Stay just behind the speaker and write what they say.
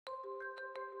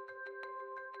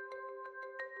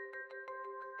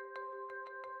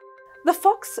The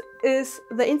PhoQS is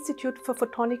the Institute for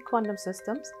Photonic Quantum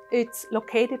Systems. It's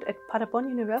located at Paderborn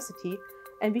University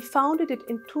and we founded it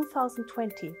in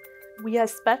 2020. We are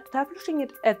establishing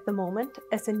it at the moment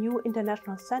as a new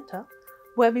international center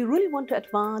where we really want to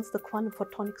advance the quantum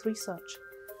photonics research.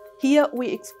 Here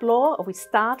we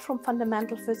start from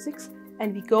fundamental physics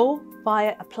and we go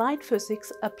via applied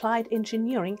physics, applied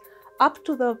engineering, up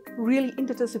to the really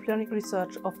interdisciplinary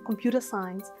research of computer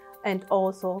science and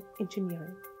also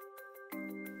engineering.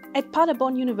 At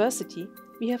Paderborn University,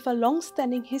 we have a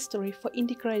long-standing history for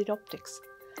integrated optics,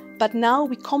 but now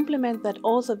we complement that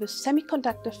also with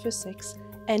semiconductor physics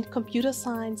and computer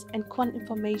science and quantum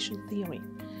information theory.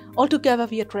 Altogether,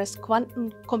 we address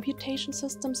quantum computation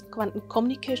systems, quantum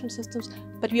communication systems,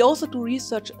 but we also do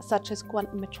research such as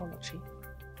quantum metrology.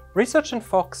 Research in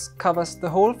PhoQS covers the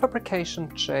whole fabrication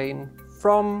chain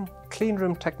from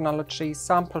cleanroom technology,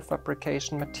 sample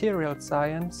fabrication, material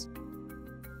science.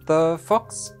 The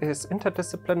PhoQS is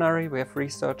interdisciplinary. We have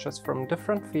researchers from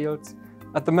different fields.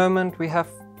 At the moment, we have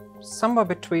somewhere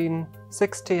between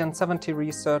 60 and 70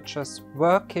 researchers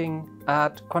working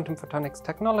at quantum photonics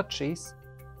technologies.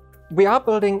 We are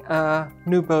building a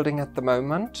new building at the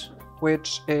moment,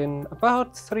 which in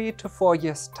about 3 to 4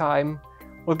 years' time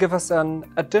will give us an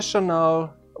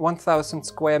additional 1,000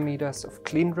 square meters of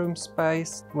cleanroom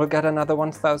space. We'll get another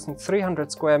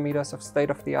 1,300 square meters of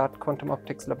state-of-the-art quantum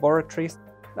optics laboratories.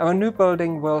 Our new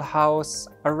building will house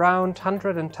around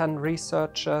 110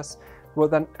 researchers who will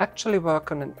then actually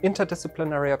work on an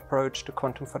interdisciplinary approach to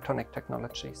quantum photonic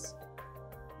technologies.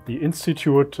 The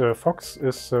Institute PhoQS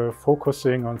is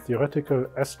focusing on theoretical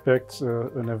aspects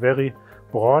in a very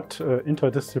broad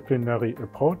interdisciplinary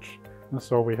approach.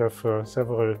 So we have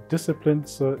several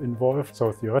disciplines involved,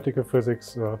 so theoretical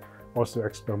physics, also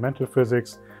experimental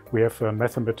physics. We have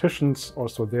mathematicians,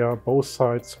 also there, both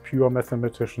sides, pure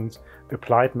mathematicians,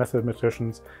 applied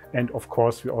mathematicians, and of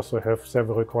course we also have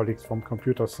several colleagues from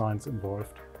computer science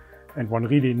involved. And one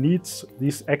really needs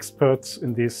these experts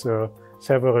in these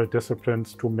several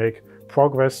disciplines to make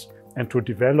progress and to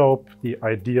develop the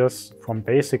ideas from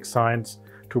basic science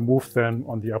to move them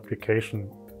on the application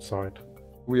side.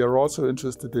 We are also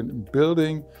interested in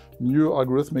building new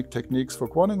algorithmic techniques for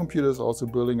quantum computers, also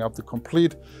building up the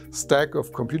complete stack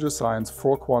of computer science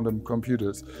for quantum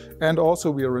computers. And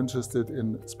also we are interested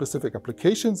in specific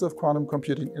applications of quantum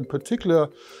computing, in particular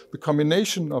the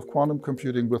combination of quantum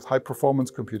computing with high-performance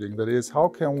computing. That is, how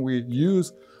can we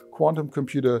use quantum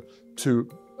computer to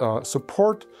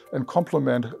support and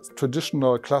complement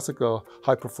traditional classical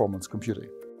high-performance computing.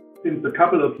 Since a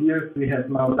couple of years, we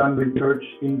have now done research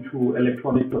into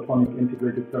electronic photonic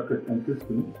integrated circuits and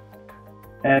systems.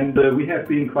 And we have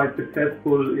been quite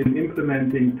successful in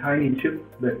implementing tiny chips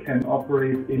that can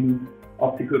operate in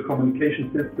optical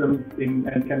communication systems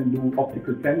and can do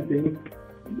optical sensing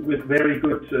with very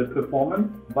good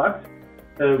performance. But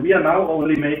we are now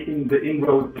only making the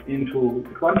inroads into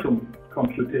quantum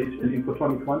computation in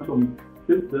photonic quantum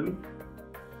systems.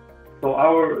 So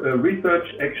our research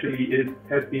actually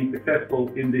has been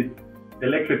successful in this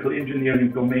electrical engineering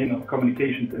domain of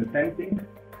communications and sensing,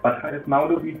 but has now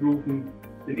to be proven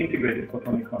in integrated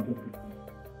photonic quantum systems.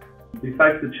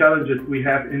 Besides the challenges we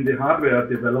have in the hardware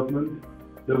development,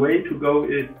 the way to go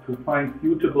is to find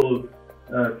suitable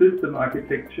system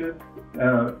architectures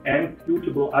and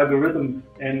suitable algorithms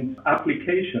and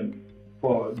applications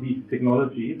for these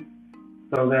technologies,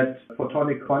 so that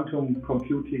photonic quantum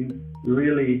computing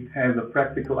really has a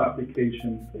practical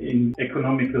application in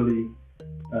economically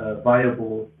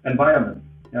viable environments.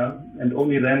 Yeah? And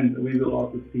only then we will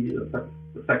also see the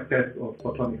success of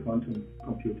photonic quantum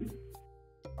computing.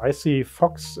 I see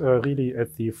PhoQS really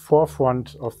at the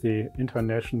forefront of the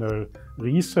international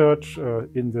research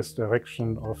in this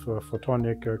direction of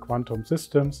photonic quantum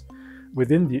systems.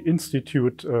 Within the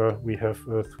Institute, we have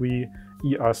 3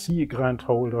 ERC grant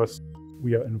holders.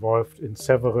 We are involved in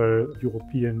several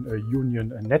European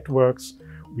Union networks.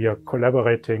 We are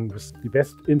collaborating with the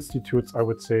best institutes, I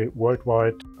would say,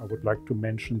 worldwide. I would like to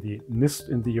mention the NIST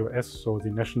in the US, so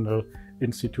the National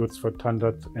Institutes for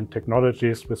Standards and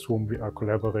Technologies, with whom we are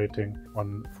collaborating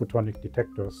on photonic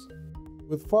detectors.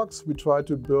 With PhoQS, we try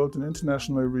to build an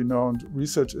internationally renowned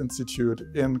research institute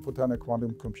in photonic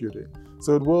quantum computing.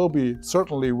 So it will be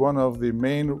certainly one of the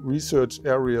main research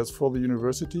areas for the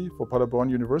university, for Paderborn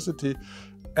University.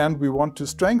 And we want to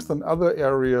strengthen other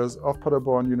areas of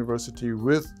Paderborn University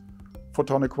with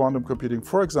photonic quantum computing,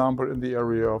 for example, in the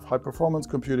area of high-performance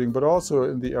computing, but also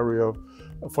in the area of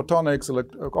photonics,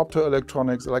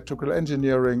 optoelectronics, electrical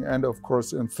engineering, and of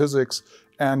course in physics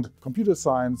and computer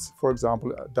science, for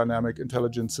example, dynamic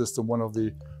intelligence system, one of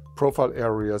the profile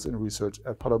areas in research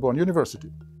at Paderborn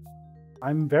University.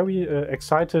 I'm very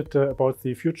excited about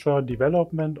the future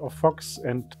development of PhoQS,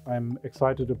 and I'm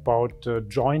excited about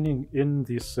joining in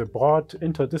these broad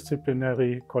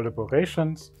interdisciplinary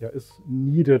collaborations that is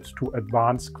needed to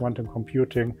advance quantum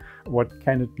computing. What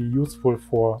can it be useful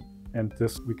for? And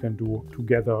this we can do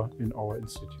together in our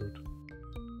institute.